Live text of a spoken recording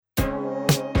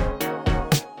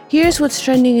Here's what's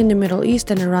trending in the Middle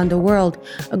East and around the world.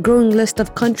 A growing list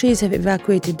of countries have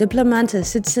evacuated diplomats and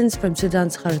citizens from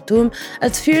Sudan's Khartoum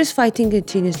as fierce fighting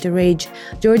continues to rage.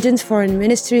 Jordan's foreign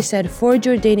ministry said 4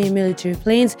 Jordanian military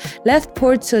planes left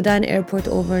Port Sudan airport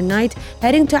overnight,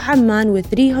 heading to Amman with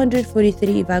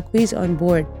 343 evacuees on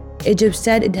board. Egypt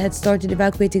said it had started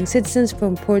evacuating citizens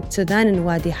from Port Sudan and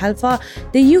Wadi Halfa.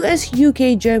 The US,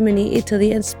 UK, Germany,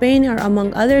 Italy, and Spain are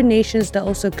among other nations that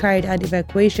also carried out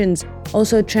evacuations.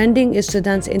 Also trending is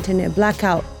Sudan's internet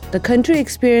blackout. The country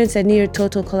experienced a near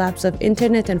total collapse of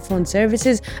internet and phone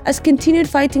services as continued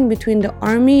fighting between the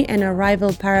army and a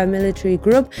rival paramilitary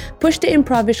group pushed the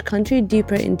impoverished country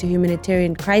deeper into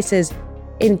humanitarian crisis.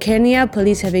 In Kenya,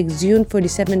 police have exhumed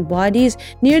 47 bodies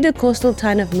near the coastal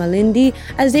town of Malindi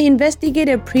as they investigate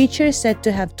a preacher said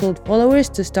to have told followers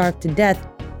to starve to death.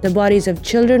 The bodies of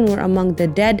children were among the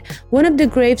dead. One of the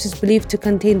graves is believed to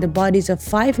contain the bodies of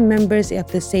 5 members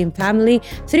of the same family,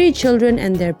 3 children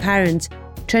and their parents.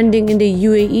 Trending in the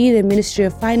UAE, the Ministry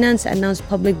of Finance announced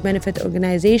public benefit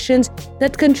organizations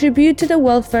that contribute to the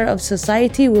welfare of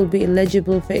society will be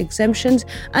eligible for exemptions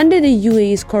under the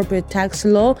UAE's corporate tax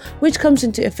law, which comes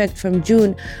into effect from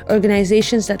June.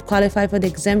 Organizations that qualify for the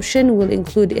exemption will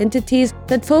include entities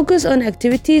that focus on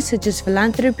activities such as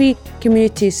philanthropy,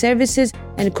 community services,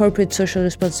 and corporate social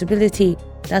responsibility.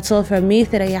 That's all from me,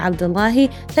 Thoraya Abdullahi.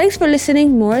 Thanks for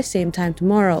listening. More same time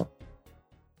tomorrow.